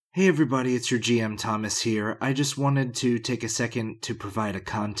Hey everybody, it's your GM Thomas here. I just wanted to take a second to provide a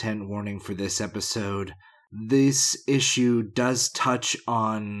content warning for this episode. This issue does touch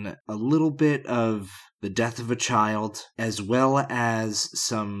on a little bit of the death of a child, as well as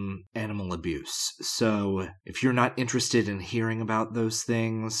some animal abuse. So, if you're not interested in hearing about those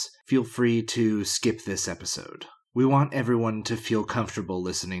things, feel free to skip this episode. We want everyone to feel comfortable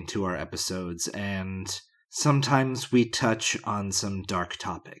listening to our episodes, and sometimes we touch on some dark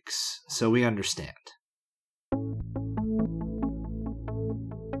topics, so we understand.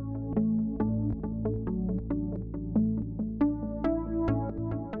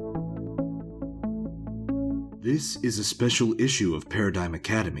 This is a special issue of Paradigm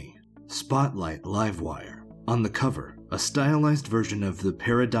Academy. Spotlight Livewire. On the cover, a stylized version of the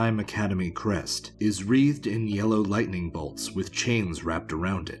Paradigm Academy crest is wreathed in yellow lightning bolts with chains wrapped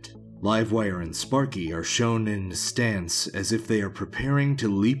around it. Livewire and Sparky are shown in a stance as if they are preparing to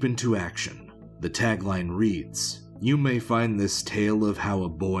leap into action. The tagline reads, "You may find this tale of how a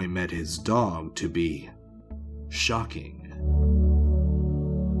boy met his dog to be shocking."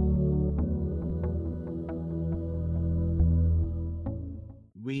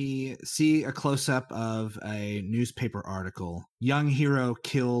 We see a close-up of a newspaper article. Young hero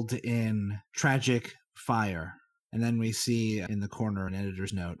killed in tragic fire. And then we see in the corner an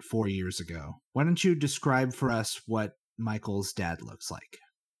editor's note, 4 years ago. Why don't you describe for us what Michael's dad looks like?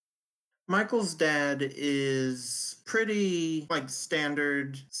 Michael's dad is pretty,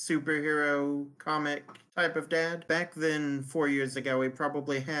 standard superhero comic type of dad. Back then, 4 years ago, he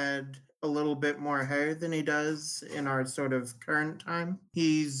probably had a little bit more hair than he does in our sort of current time.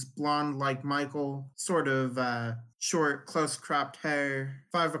 He's blonde like Michael, sort of short, close-cropped hair,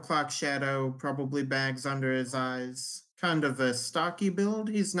 5 o'clock shadow, probably bags under his eyes. Kind of a stocky build.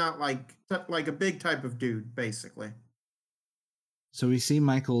 He's not like a big type of dude, basically. So we see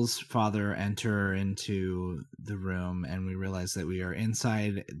Michael's father enter into the room, and we realize that we are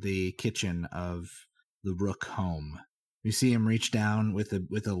inside the kitchen of the Rook home. We see him reach down with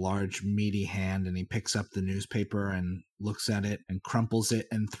a large, meaty hand, and he picks up the newspaper and looks at it and crumples it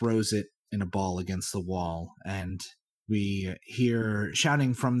and throws it in a ball against the wall. And we hear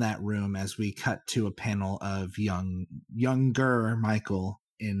shouting from that room as we cut to a panel of younger Michael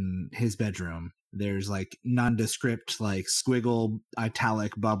in his bedroom. There's nondescript, squiggle,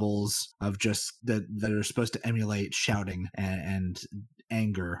 italic bubbles of just that are supposed to emulate shouting and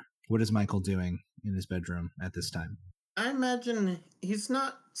anger. What is Michael doing in his bedroom at this time? I imagine he's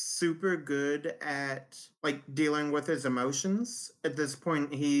not super good at dealing with his emotions. At this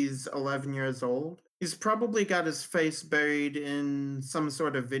point, he's 11 years old. He's probably got his face buried in some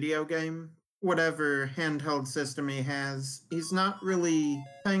sort of video game. Whatever handheld system he has, he's not really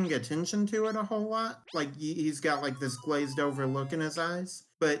paying attention to it a whole lot. He's got this glazed over look in his eyes,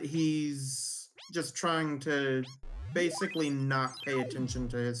 but he's just trying to basically not pay attention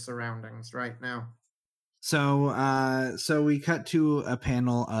to his surroundings right now. So we cut to a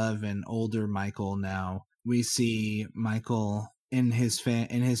panel of an older Michael now. We see Michael in his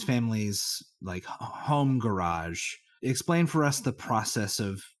family's home garage. Explain for us the process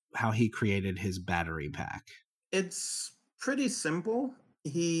of how he created his battery pack. It's pretty simple.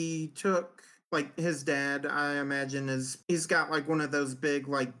 He took his dad, I imagine, he's got one of those big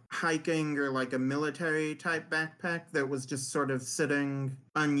hiking or a military type backpack that was just sort of sitting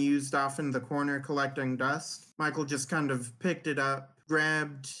unused off in the corner collecting dust. Michael just kind of picked it up,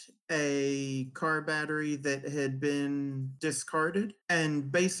 grabbed a car battery that had been discarded, and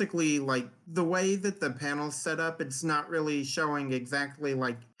basically the way that the panel's set up, it's not really showing exactly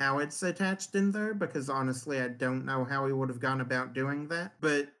how it's attached in there, because honestly I don't know how he would have gone about doing that,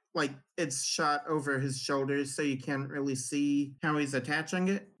 but it's shot over his shoulders, so you can't really see how he's attaching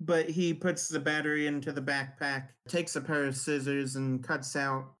it. But he puts the battery into the backpack, takes a pair of scissors and cuts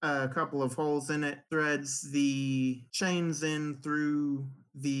out a couple of holes in it, threads the chains in through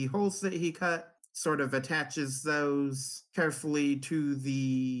the holes that he cut, sort of attaches those carefully to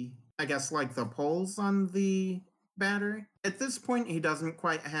the, the poles on the battery. At this point, he doesn't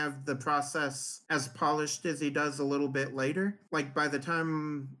quite have the process as polished as he does a little bit later. By the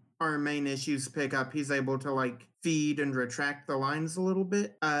time our main issues pick up, he's able to feed and retract the lines a little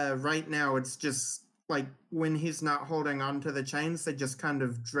bit. Right now, it's just when he's not holding on to the chains, they just kind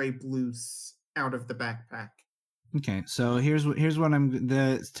of drape loose out of the backpack. Okay, so here's what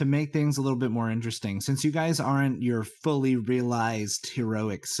to make things a little bit more interesting. Since you guys aren't your fully realized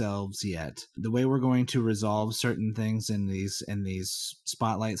heroic selves yet, the way we're going to resolve certain things in these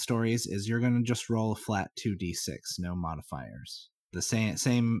spotlight stories is you're going to just roll a flat 2d6, no modifiers. The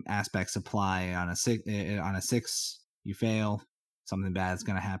same aspects apply. On a 6, you fail. something bad's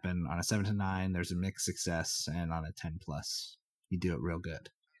going to happen. On a 7 to 9, there's a mixed success, and on a 10 plus, you do it real good.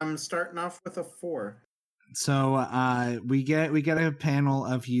 I'm starting off with a 4. So we get a panel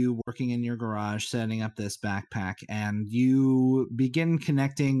of you working in your garage setting up this backpack, and you begin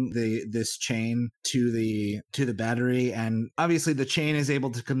connecting this chain to the battery, and obviously the chain is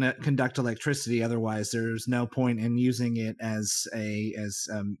able to conduct electricity. Otherwise, there's no point in using it as a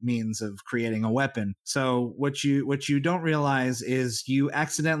means of creating a weapon. So what you don't realize is you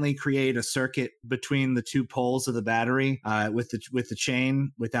accidentally create a circuit between the two poles of the battery with the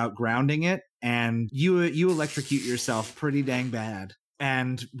chain without grounding it. And you electrocute yourself pretty dang bad.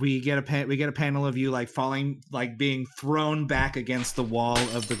 And we get a panel of you like falling, like being thrown back against the wall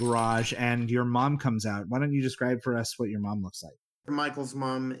of the garage, and your mom comes out. Why don't you describe for us what your mom looks like? Michael's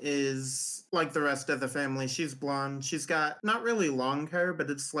mom is like the rest of the family. She's blonde. She's got not really long hair, but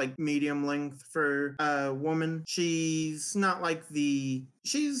it's like medium length for a woman. She's not like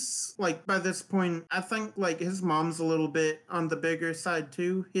she's like, by this point, I think like his mom's a little bit on the bigger side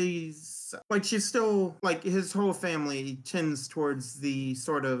too. He's like, she's still like, his whole family tends towards the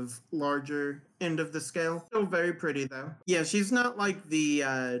sort of larger end of the scale. Still very pretty though. Yeah, she's not like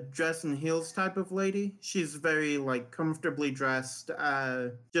the dress and heels type of lady. She's very like comfortably dressed,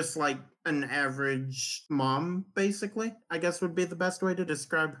 just like an average mom, basically, I guess would be the best way to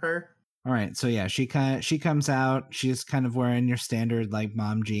describe her. All right, so yeah, she comes out. She's kind of wearing your standard like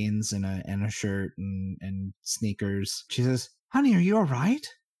mom jeans and a shirt and sneakers. She says, "Honey, are you all right?"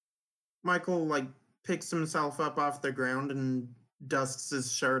 Michael like picks himself up off the ground and dusts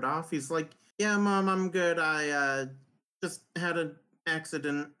his shirt off. He's like, "Yeah, Mom, I'm good. I just had an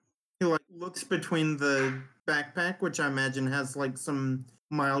accident." He like looks between the backpack, which I imagine has like some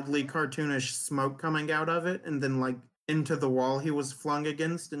mildly cartoonish smoke coming out of it, and then like into the wall he was flung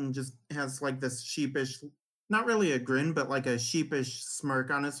against, and just has like this sheepish, not really a grin, but like a sheepish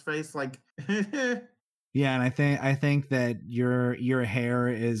smirk on his face, like Yeah, and I think that your hair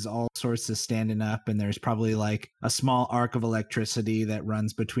is all sorts of standing up, and there's probably like a small arc of electricity that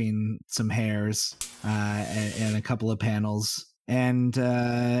runs between some hairs and a couple of panels. And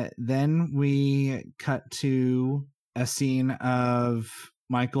then we cut to a scene of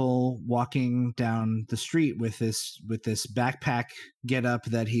Michael walking down the street with this backpack get up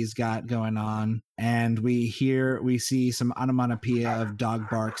that he's got going on, and we see some onomatopoeia of dog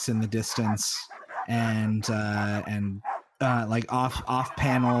barks in the distance, and like off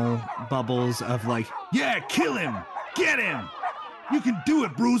panel bubbles of like, "Yeah, kill him, get him, you can do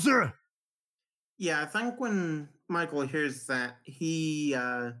it, Bruiser." Yeah, I think when Michael hears that, he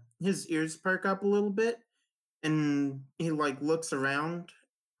his ears perk up a little bit, and he like looks around,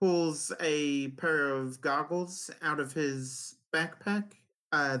 pulls a pair of goggles out of his backpack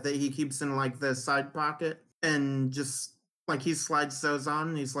that he keeps in like the side pocket, and just like he slides those on.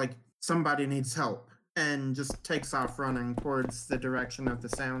 And he's like, "Somebody needs help," and just takes off running towards the direction of the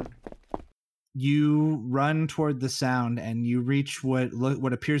sound. You run toward the sound, and you reach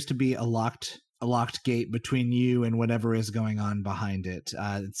what appears to be a locked gate between you and whatever is going on behind it.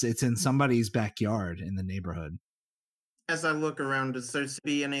 It's in somebody's backyard in the neighborhood. As I look around, does there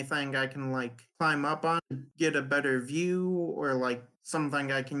be anything I can like climb up on, get a better view, or like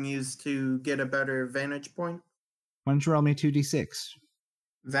something I can use to get a better vantage point? Why don't you roll me 2d6?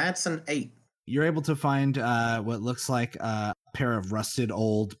 That's an 8. You're able to find what looks like a pair of rusted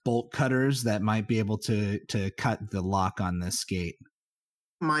old bolt cutters that might be able to cut the lock on this gate.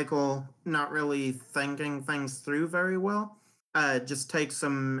 Michael, not really thinking things through very well, just takes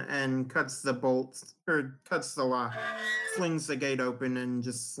them and cuts the bolts, or cuts the lock, flings the gate open, and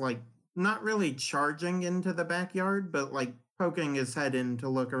just like not really charging into the backyard, but like poking his head in to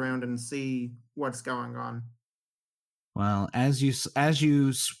look around and see what's going on. Well, as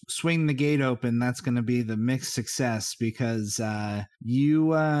you swing the gate open, that's going to be the mixed success, because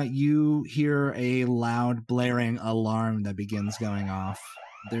you hear a loud blaring alarm that begins going off.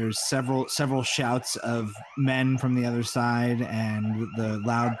 There's several shouts of men from the other side, and the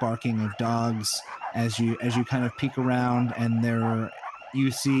loud barking of dogs as you kind of peek around, and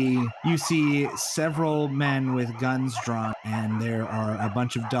you see several men with guns drawn, and there are a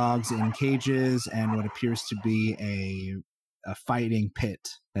bunch of dogs in cages and what appears to be a fighting pit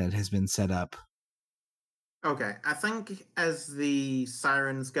that has been set up. Okay, I think as the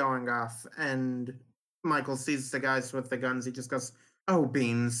siren's going off and Michael sees the guys with the guns, he just goes, "Oh,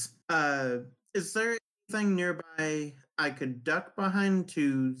 beans. Is there anything nearby I could duck behind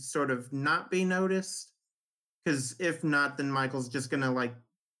to sort of not be noticed? Because if not, then Michael's just gonna like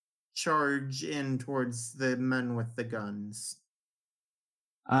charge in towards the men with the guns."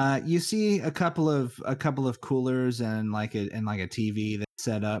 You see a couple of coolers and like a TV that's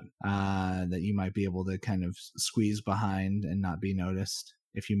set up that you might be able to kind of squeeze behind and not be noticed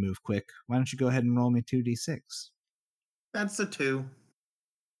if you move quick. Why don't you go ahead and roll me 2d6? That's a 2.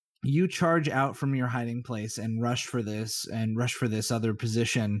 You charge out from your hiding place and rush for this other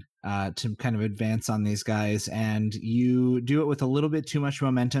position to kind of advance on these guys, and you do it with a little bit too much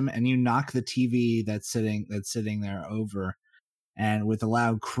momentum, and you knock the TV that's sitting there over, and with a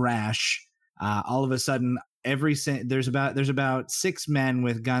loud crash, all of a sudden there's about 6 men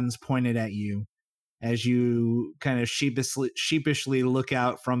with guns pointed at you as you kind of sheepishly look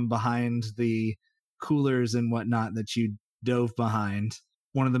out from behind the coolers and whatnot that you dove behind.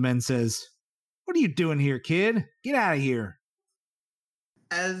 One of the men says, "What are you doing here, kid? Get out of here."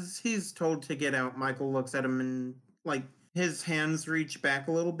 As he's told to get out, Michael looks at him and, like, his hands reach back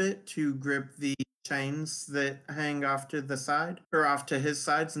a little bit to grip the chains that hang off to the side, or off to his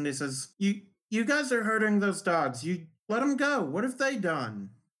sides, and he says, You guys are hurting those dogs. You let them go. What have they done?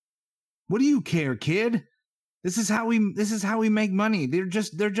 What do you care, kid? This is how we make money. They're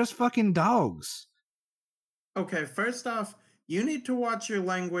just fucking dogs. Okay, first off, you need to watch your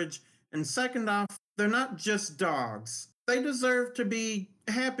language, and second off, they're not just dogs. They deserve to be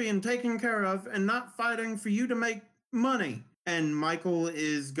happy and taken care of and not fighting for you to make money. And Michael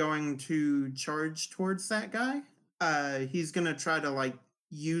is going to charge towards that guy. He's going to try to, like,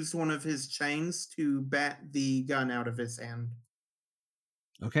 use one of his chains to bat the gun out of his hand.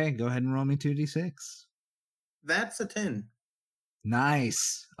 Okay, go ahead and roll me 2d6. That's a 10.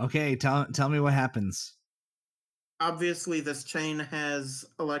 Nice. Okay, tell me what happens. Obviously, this chain has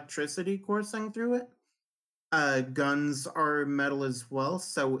electricity coursing through it. Guns are metal as well.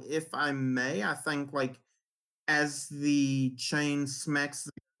 So if I may, I think, like, as the chain smacks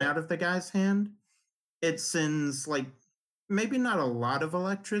the gun out of the guy's hand, it sends, like, maybe not a lot of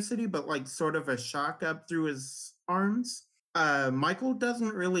electricity, but, like, sort of a shock up through his arms. Michael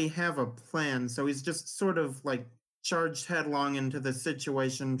doesn't really have a plan, so he's just sort of, like, charged headlong into the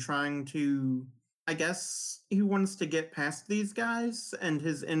situation, trying to, I guess he wants to get past these guys, and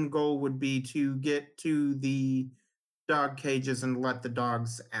his end goal would be to get to the dog cages and let the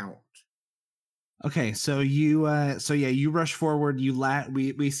dogs out. Okay, so you rush forward.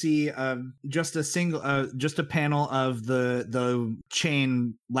 We see just a panel of the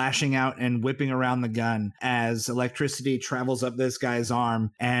chain lashing out and whipping around the gun as electricity travels up this guy's arm,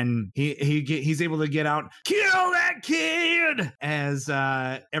 and he's able to get out. Kill that kid! As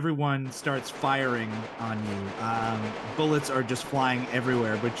everyone starts firing on you. Bullets are just flying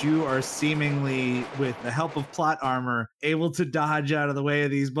everywhere, but you are seemingly, with the help of plot armor, able to dodge out of the way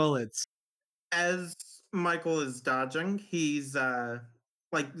of these bullets. As Michael is dodging, he's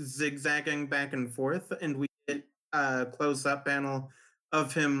like zigzagging back and forth, and we get a close-up panel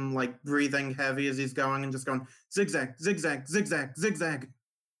of him, like, breathing heavy as he's going and just going zigzag, zigzag, zigzag, zigzag.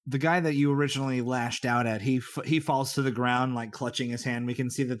 The guy that you originally lashed out at, he falls to the ground, like, clutching his hand. We can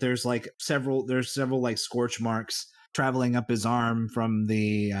see that there's several like scorch marks traveling up his arm from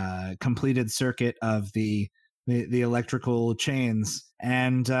the completed circuit of the electrical chains,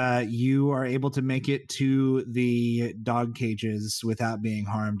 and you are able to make it to the dog cages without being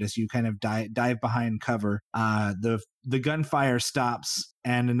harmed as you kind of dive behind cover. The gunfire stops,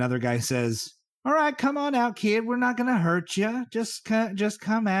 and another guy says, "All right, come on out, kid. We're not gonna hurt you. Just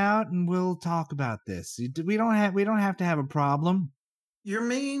come out, and we'll talk about this. We don't have to have a problem." You're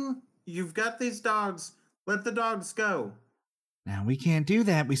mean. You've got these dogs. Let the dogs go. Now, we can't do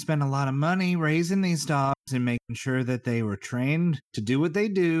that. We spend a lot of money raising these dogs and making sure that they were trained to do what they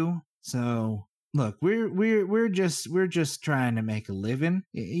do. So, look, we're just trying to make a living.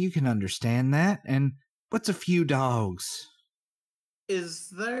 You can understand that. And what's a few dogs? Is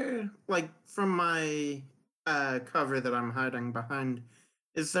there, like, from my cover that I'm hiding behind,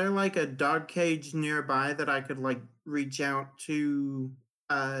 is there, like, a dog cage nearby that I could, like, reach out to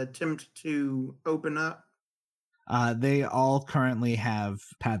attempt to open up? They all currently have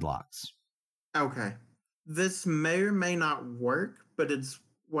padlocks. Okay. This may or may not work, but it's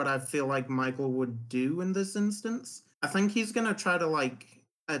what I feel like Michael would do in this instance. I think he's going to try to, like,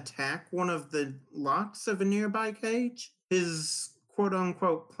 attack one of the locks of a nearby cage. His quote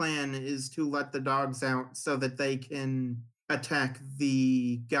unquote plan is to let the dogs out so that they can attack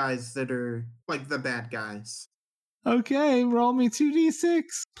the guys that are, like, the bad guys. Okay, roll me 2d6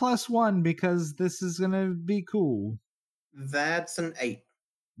 plus 1 because this is going to be cool. That's an 8.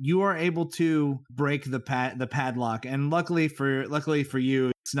 You are able to break the padlock, and luckily for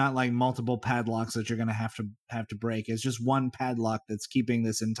you, It's not like multiple padlocks that you're going to have to break. It's just one padlock that's keeping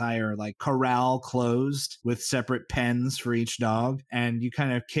this entire like corral closed with separate pens for each dog. And you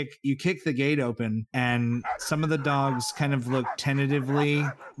kind of kick the gate open, and some of the dogs kind of look tentatively,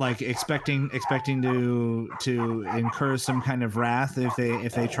 like expecting to incur some kind of wrath if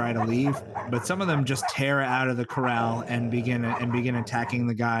they try to leave. But some of them just tear out of the corral and begin attacking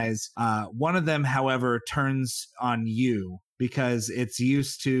the guys. One of them, however, turns on you because it's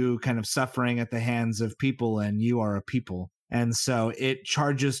used to kind of suffering at the hands of people, and you are a people. And so it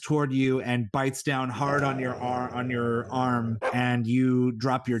charges toward you and bites down hard on your arm, and you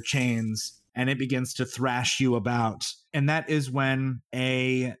drop your chains, and it begins to thrash you about. And that is when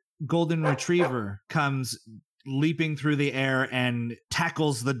a golden retriever comes leaping through the air and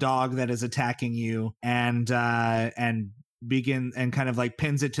tackles the dog that is attacking you, and kind of like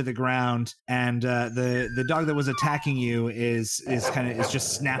pins it to the ground. And the dog that was attacking you is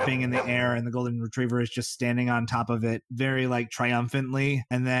just snapping in the air, and the golden retriever is just standing on top of it very like triumphantly.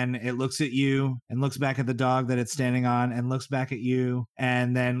 And then it looks at you and looks back at the dog that it's standing on, and looks back at you,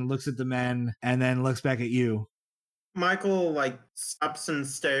 and then looks at the men, and then looks back at you. Michael like stops and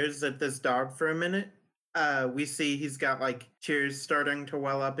stares at this dog for a minute. We see he's got like tears starting to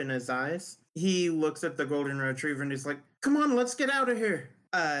well up in his eyes. He looks at the golden retriever and he's like, "Come on, let's get out of here."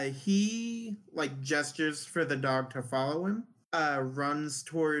 He like gestures for the dog to follow him, runs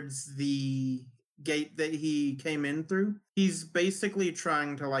towards the gate that he came in through. He's basically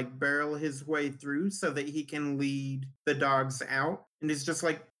trying to like barrel his way through so that he can lead the dogs out. And he's just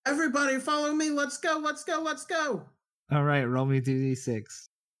like, "Everybody follow me. Let's go, let's go, let's go." All right, roll me 2d6.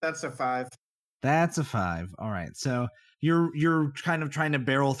 That's a 5. That's a 5. All right. So you're kind of trying to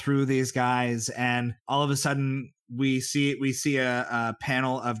barrel through these guys, and all of a sudden we see a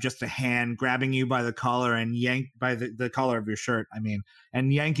panel of just a hand grabbing you by the collar and by the collar of your shirt,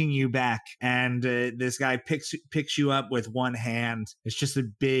 and yanking you back. And this guy picks you up with one hand. It's just a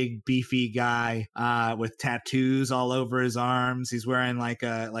big beefy guy with tattoos all over his arms. He's wearing like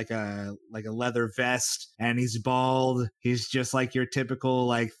a leather vest, and he's bald. He's just like your typical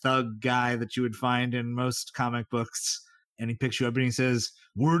like thug guy that you would find in most comic books. And he picks you up and he says,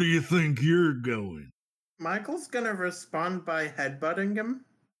 "Where do you think you're going?" Michael's gonna respond by headbutting him.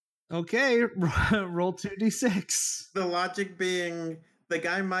 Okay, roll 2d6. The logic being, the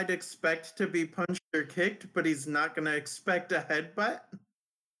guy might expect to be punched or kicked, but he's not gonna expect a headbutt.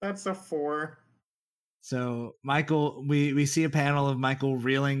 That's a 4. So Michael, we see a panel of Michael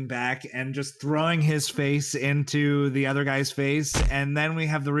reeling back and just throwing his face into the other guy's face, and then we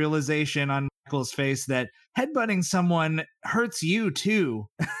have the realization on Michael's face that headbutting someone hurts you too.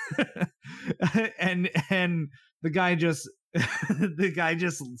 and the guy just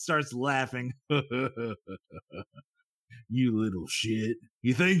starts laughing. "You little shit.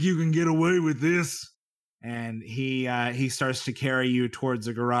 You think you can get away with this?" And he starts to carry you towards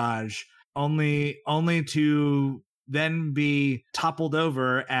a garage, only to then be toppled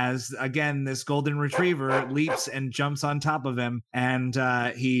over as, again, this golden retriever leaps and jumps on top of him, and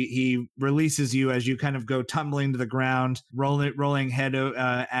he releases you as you kind of go tumbling to the ground, rolling head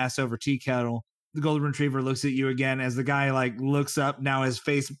ass over tea kettle. The golden retriever looks at you again as the guy like looks up, now his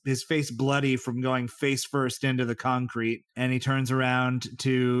face bloody from going face first into the concrete, and he turns around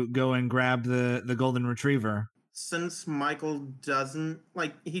to go and grab the golden retriever. Since Michael doesn't,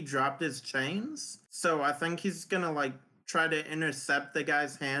 he dropped his chains, so I think he's gonna, try to intercept the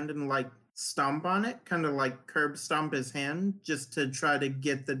guy's hand and, stomp on it, kind of curb stomp his hand, just to try to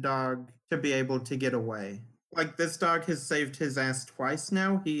get the dog to be able to get away. This dog has saved his ass twice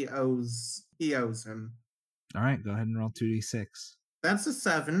now. He owes him. All right, go ahead and roll 2d6. That's a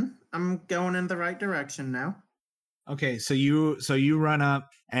 7. I'm going in the right direction now. Okay, so you run up,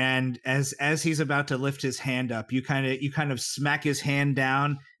 and as he's about to lift his hand up, you kind of smack his hand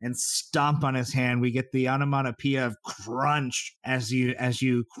down and stomp on his hand. We get the onomatopoeia of crunch as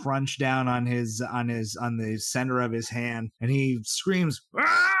you crunch down on the center of his hand, and he screams,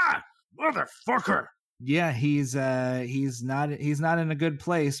 "Ah, motherfucker!" Yeah, he's not in a good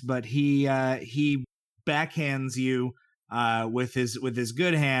place, but he backhands you with his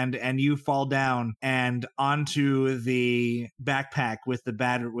good hand, and you fall down and onto the backpack with the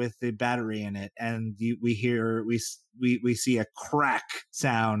battery in it, and we see a crack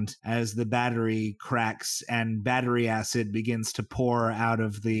sound as the battery cracks and battery acid begins to pour out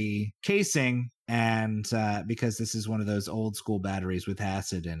of the casing. And because this is one of those old school batteries with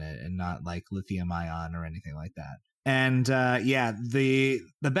acid in it and not like lithium ion or anything like that. And the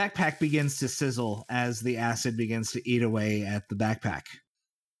backpack begins to sizzle as the acid begins to eat away at the backpack.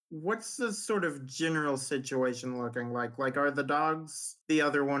 what's the sort of general situation looking like? Like, are the dogs, the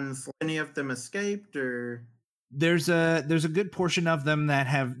other ones, any of them escaped, or? There's a good portion of them that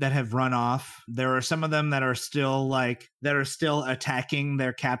have run off. There are some of them that are still attacking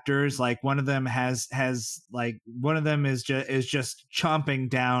their captors. Like one of them is just chomping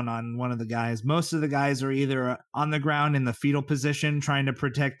down on one of the guys. Most of the guys are either on the ground in the fetal position trying to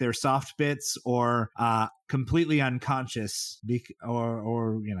protect their soft bits, or completely unconscious,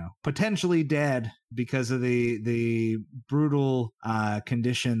 or potentially dead because of the brutal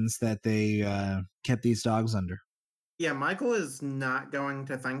conditions that they kept these dogs under. Yeah, Michael is not going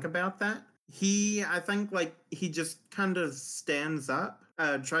to think about that. I think, he just kind of stands up,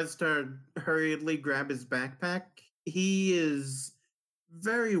 tries to hurriedly grab his backpack. He is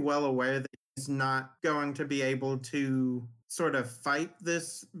very well aware that he's not going to be able to sort of fight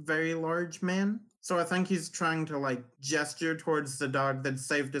this very large man. So I think he's trying to gesture towards the dog that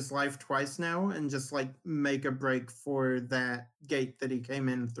saved his life twice now and just make a break for that gate that he came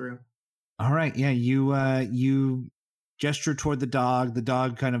in through. All right, yeah, you gesture toward the dog. The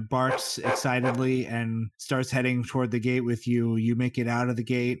dog kind of barks excitedly and starts heading toward the gate with you. You make it out of the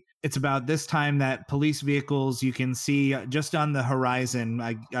gate. It's about this time that police vehicles, you can see just on the horizon,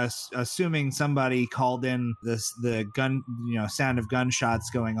 assuming somebody called in the gun, sound of gunshots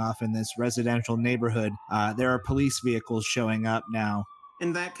going off in this residential neighborhood. There are police vehicles showing up now.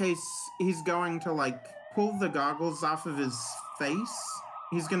 In that case, he's going to pull the goggles off of his face.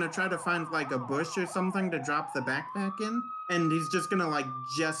 He's going to try to find a bush or something to drop the backpack in. And he's just going to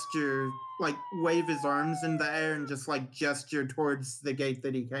gesture, wave his arms in the air and just gesture towards the gate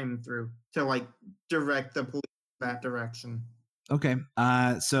that he came through to direct the police that direction. Okay.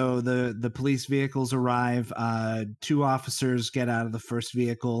 So the police vehicles arrive. Two officers get out of the first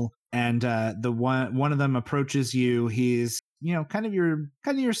vehicle, and the one of them approaches you. He's kind of your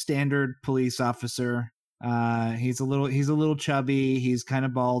standard police officer. He's a little chubby. He's kind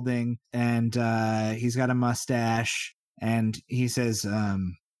of balding, and he's got a mustache. And he says,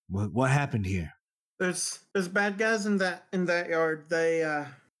 "What happened here?" There's bad guys in that yard. They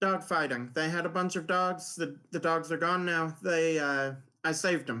dog fighting. They had a bunch of dogs. The dogs are gone now. I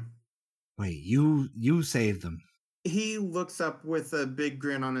saved them. Wait, you saved them? He looks up with a big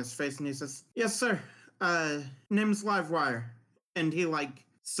grin on his face and he says, "Yes, sir. Name's Livewire." And he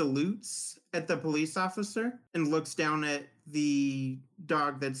salutes at the police officer and looks down at the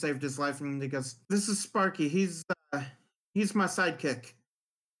dog that saved his life and he goes, "This is Sparky. He's my sidekick."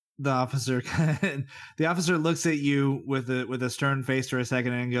 The officer looks at you with a stern face for a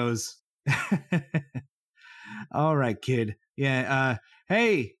second and goes, "All right, kid. Yeah,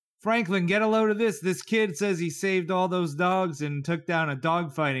 hey, Franklin, get a load of this. This kid says he saved all those dogs and took down a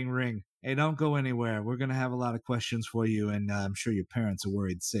dog fighting ring. Hey, don't go anywhere. We're going to have a lot of questions for you, and I'm sure your parents are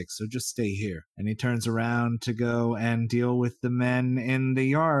worried sick, so just stay here." And he turns around to go and deal with the men in the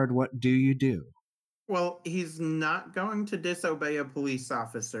yard. What do you do? Well, he's not going to disobey a police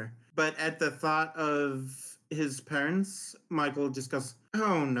officer, but at the thought of his parents, Michael just goes,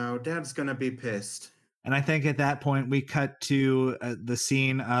 "Oh no, Dad's going to be pissed." And I think at that point we cut to the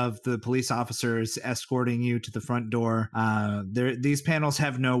scene of the police officers escorting you to the front door. These panels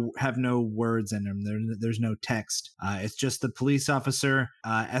have no words in them. There's no text. It's just the police officer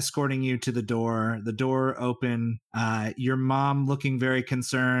escorting you to the door. The door open. Your mom looking very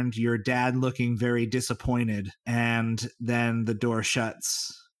concerned. Your dad looking very disappointed. And then the door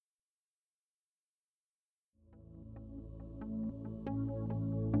shuts.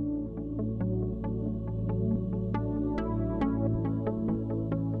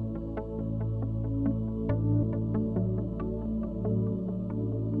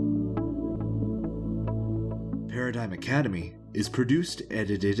 Paradigm Academy is produced,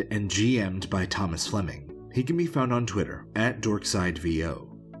 edited, and GM'd by Thomas Fleming. He can be found on Twitter @DorksideVO.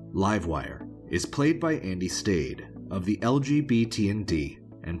 Livewire is played by Andy Stade of the LGBT&D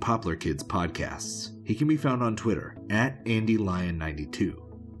and Poplar Kids podcasts. He can be found on Twitter @AndyLion92.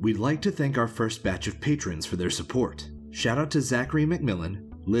 We'd like to thank our first batch of patrons for their support. Shout out to Zachary McMillan,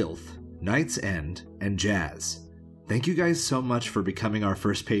 Lilth, Knight's End, and Jazz. Thank you guys so much for becoming our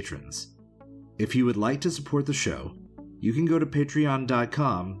first patrons. If you would like to support the show, you can go to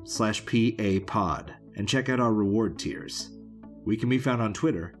patreon.com/PAPod and check out our reward tiers. We can be found on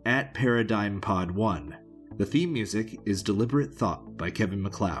Twitter @ParadigmPod1. The theme music is Deliberate Thought by Kevin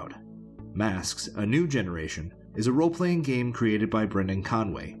MacLeod. Masks: A New Generation is a role-playing game created by Brendan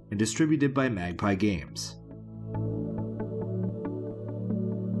Conway and distributed by Magpie Games.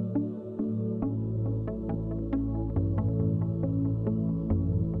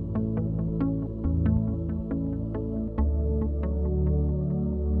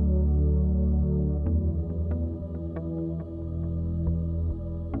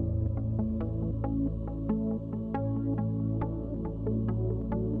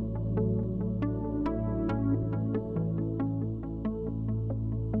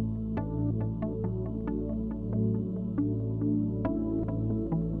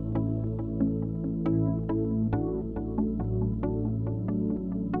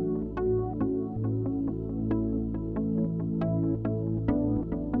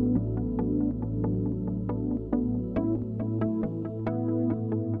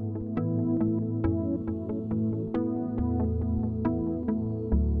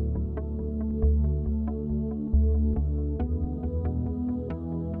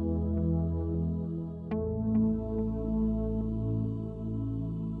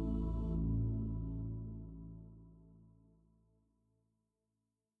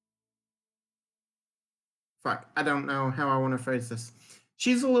 fuck, I don't know how I want to phrase this.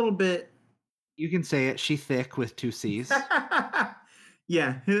 She's a little bit. You can say it. She thick with 2 C's.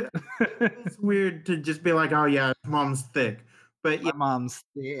 Yeah, it's weird to just be like, oh yeah, mom's thick, but yeah, My mom's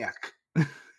thick.